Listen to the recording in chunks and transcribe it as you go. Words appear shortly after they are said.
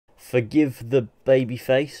forgive the baby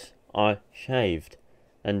face, I shaved,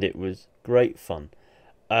 and it was great fun.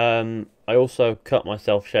 I also cut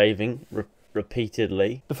myself shaving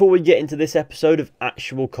repeatedly. Before we get into this episode of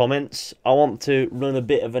actual comments, I want to run a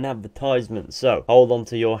bit of an advertisement, so hold on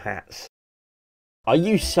to your hats. Are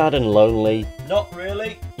you sad and lonely? Not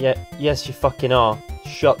really. Yeah, yes you fucking are.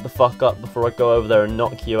 Shut the fuck up before I go over there and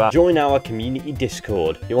knock you out. Join our community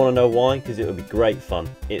Discord. You want to know why? Because it will be great fun.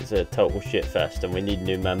 It's a total shit fest and we need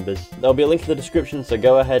new members. There'll be a link in the description, so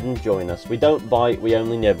go ahead and join us. We don't bite, we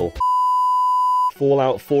only nibble.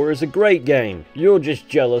 Fallout 4 is a great game. You're just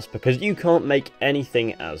jealous because you can't make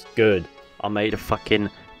anything as good. I made a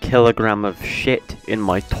fucking kilogram of shit in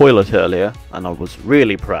my toilet earlier and I was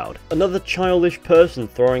really proud. Another childish person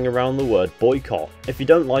throwing around the word boycott. If you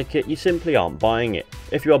don't like it, you simply aren't buying it.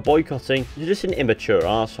 If you are boycotting, you're just an immature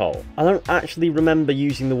asshole. I don't actually remember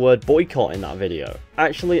using the word boycott in that video.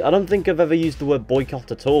 Actually, I don't think I've ever used the word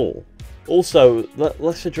boycott at all. Also,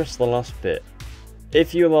 let's address the last bit.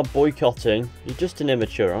 If you are boycotting, you're just an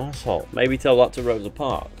immature asshole. Maybe tell that to Rosa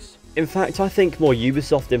Parks. In fact, I think more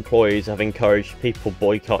Ubisoft employees have encouraged people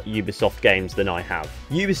boycott Ubisoft games than I have.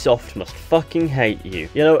 Ubisoft must fucking hate you.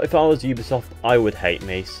 You know, if I was Ubisoft, I would hate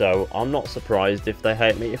me, so I'm not surprised if they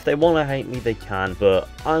hate me. If they want to hate me, they can, but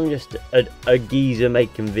I'm just a geezer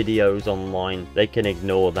making videos online. They can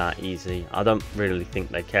ignore that easy. I don't really think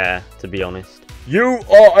they care, to be honest. You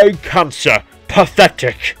are a cancer.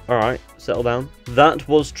 Pathetic. Alright, settle down. That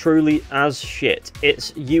was truly as shit.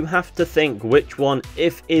 It's you have to think which one,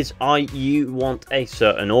 if is I, you want a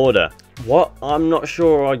certain order. What? I'm not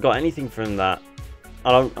sure I got anything from that.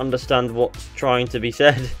 I don't understand what's trying to be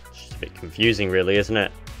said. It's just a bit confusing really, isn't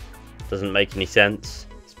it? Doesn't make any sense.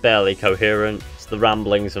 It's barely coherent. It's the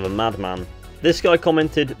ramblings of a madman. This guy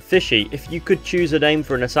commented, Fizhy, if you could choose a name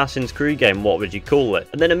for an Assassin's Creed game, what would you call it?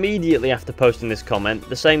 And then immediately after posting this comment,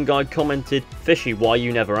 the same guy commented, Fizhy, why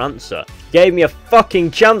you never answer? Gave me a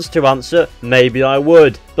fucking chance to answer, maybe I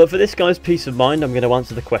would. But for this guy's peace of mind, I'm going to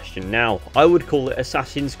answer the question now. I would call it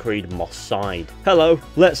Assassin's Creed Moss Side. Hello,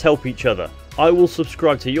 let's help each other. I will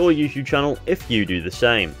subscribe to your YouTube channel if you do the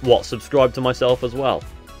same. What, subscribe to myself as well?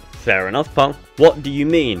 Fair enough, pal. What do you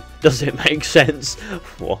mean? Does it make sense?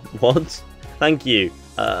 What? Thank you.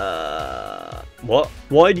 What?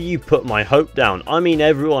 Why do you put my hope down? I mean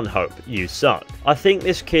everyone hope. You suck. I think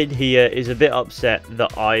this kid here is a bit upset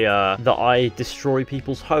that I destroy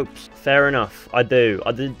people's hopes. Fair enough. I do.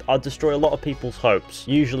 I destroy a lot of people's hopes.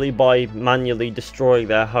 Usually by manually destroying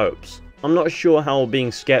their hopes. I'm not sure how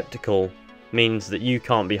being skeptical means that you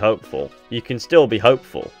can't be hopeful. You can still be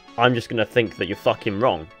hopeful. I'm just gonna think that you're fucking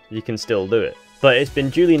wrong. You can still do it. But it's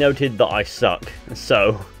been duly noted that I suck.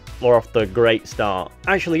 So we're off to a great start.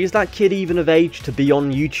 Actually, is that kid even of age to be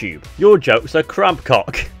on YouTube? Your jokes are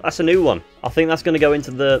crabcock. That's a new one. I think that's going to go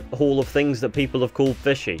into the hall of things that people have called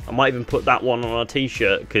Fizhy. I might even put that one on a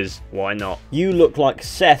t-shirt, because why not? You look like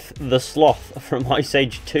Seth the Sloth from Ice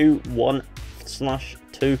Age 2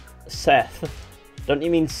 1/2 Seth. Don't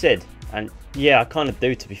you mean Sid? And yeah, I kind of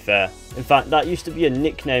do, to be fair. In fact, that used to be a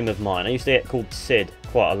nickname of mine. I used to get called Sid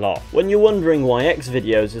quite a lot. When you're wondering why X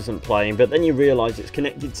videos isn't playing, but then you realise it's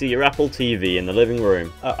connected to your Apple TV in the living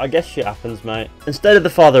room. I guess shit happens, mate. Instead of the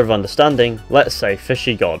Father of Understanding, let's say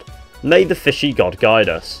Fishy God. May the Fishy God guide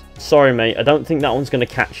us. Sorry, mate, I don't think that one's going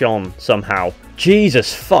to catch on somehow.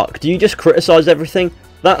 Jesus fuck, do you just criticise everything?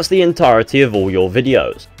 That's the entirety of all your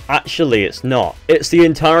videos. Actually, it's not. It's the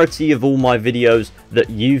entirety of all my videos that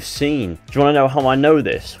you've seen. Do you want to know how I know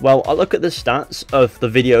this? Well, I look at the stats of the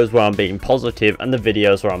videos where I'm being positive and the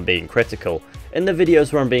videos where I'm being critical. In the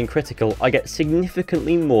videos where I'm being critical, I get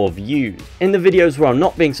significantly more views. In the videos where I'm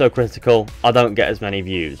not being so critical, I don't get as many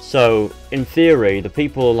views. So, in theory, the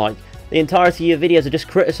people like, the entirety of videos are just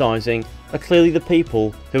criticising are clearly the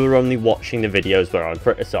people who are only watching the videos where I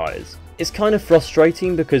criticise. It's kind of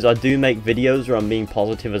frustrating because I do make videos where I'm being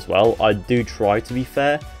positive as well. I do try to be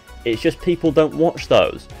fair. It's just people don't watch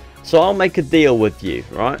those. So I'll make a deal with you,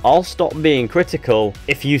 right? I'll stop being critical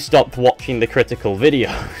if you stop watching the critical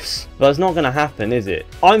videos. But it's not going to happen, is it?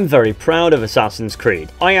 I'm very proud of Assassin's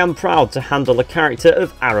Creed. I am proud to handle a character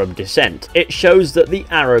of Arab descent. It shows that the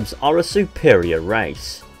Arabs are a superior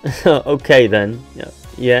race. Okay then.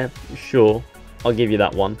 Yeah, sure. I'll give you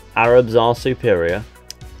that one. Arabs are superior.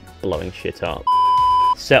 Blowing shit up.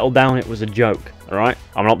 Settle down, it was a joke, alright?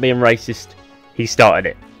 I'm not being racist. He started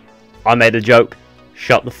it. I made a joke.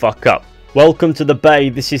 Shut the fuck up. Welcome to the Bay,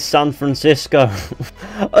 this is San Francisco.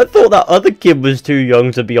 I thought that other kid was too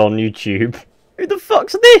young to be on YouTube. Who the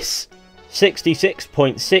fuck's this?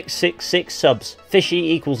 66.666 subs.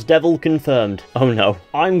 Fishy equals devil confirmed. Oh no.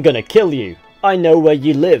 I'm gonna kill you. I know where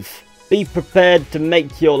you live. Be prepared to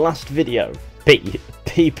make your last video.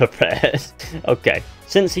 Be prepared. Okay.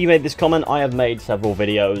 Since he made this comment, I have made several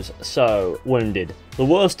videos, so wounded. The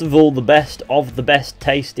worst of all the best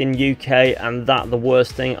taste in UK, and that the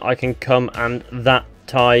worst thing I can come and that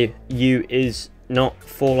tie you is not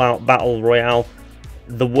Fallout Battle Royale.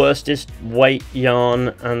 The worstest weight yarn,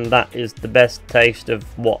 and that is the best taste of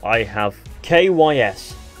what I have.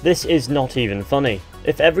 KYS. This is not even funny.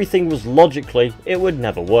 If everything was logically, it would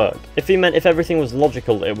never work. If he meant if everything was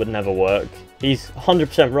logical, it would never work, he's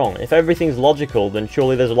 100% wrong. If everything's logical, then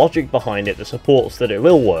surely there's logic behind it that supports that it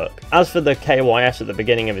will work. As for the KYS at the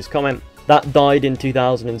beginning of his comment, that died in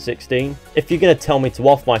 2016. If you're going to tell me to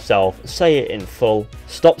off myself, say it in full.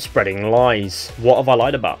 Stop spreading lies. What have I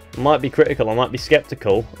lied about? I might be critical, I might be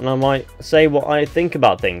skeptical, and I might say what I think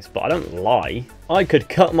about things, but I don't lie. I could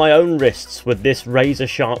cut my own wrists with this razor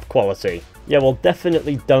sharp quality. Yeah, well,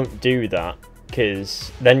 definitely don't do that,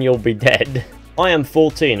 because then you'll be dead. I am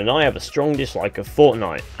 14 and I have a strong dislike of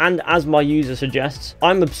Fortnite, and as my user suggests,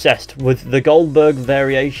 I'm obsessed with the Goldberg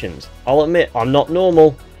variations. I'll admit, I'm not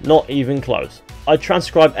normal, not even close. I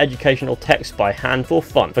transcribe educational text by hand for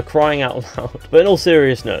fun, for crying out loud. But in all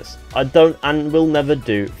seriousness, I don't and will never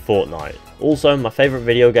do Fortnite. Also, my favourite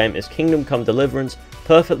video game is Kingdom Come Deliverance,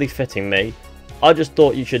 perfectly fitting me. I just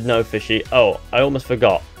thought you should know, Fizhy. Oh, I almost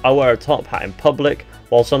forgot. I wear a top hat in public,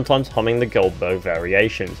 while sometimes humming the Goldberg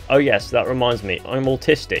variations. Oh yes, that reminds me, I'm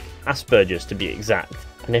autistic. Asperger's to be exact.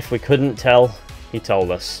 And if we couldn't tell, he told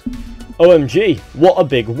us. OMG, what a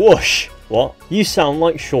big whoosh! What? You sound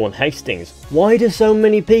like Sean Hastings. Why do so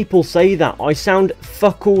many people say that? I sound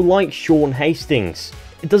fuck all like Sean Hastings.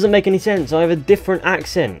 It doesn't make any sense. I have a different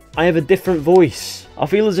accent. I have a different voice. I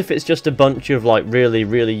feel as if it's just a bunch of like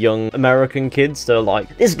really young American kids that are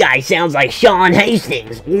like, this guy sounds like Sean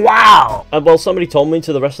Hastings. Wow! And well, somebody told me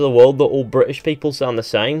to the rest of the world that all British people sound the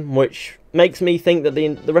same, which makes me think that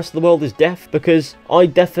the rest of the world is deaf, because I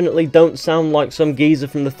definitely don't sound like some geezer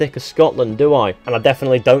from the thick of Scotland, do I? And I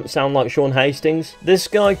definitely don't sound like Sean Hastings. This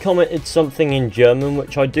guy commented something in German,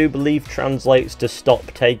 which I do believe translates to stop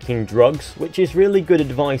taking drugs, which is really good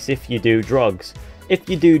advice if you do drugs. If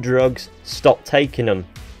you do drugs, stop taking them.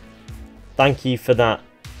 Thank you for that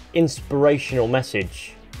inspirational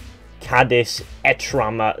message. Cadis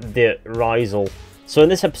etrama de Reisel. So in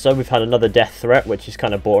this episode we've had another death threat, which is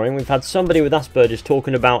kind of boring. We've had somebody with Asperger's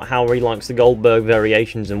talking about how he likes the Goldberg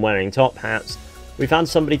variations and wearing top hats. We've had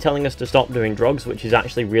somebody telling us to stop doing drugs, which is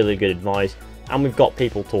actually really good advice. And we've got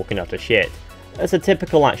people talking utter shit. It's a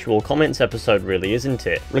typical actual comments episode really, isn't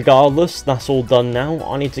it? Regardless, that's all done now.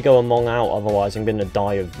 I need to go among out, otherwise I'm going to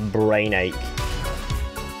die of brain ache.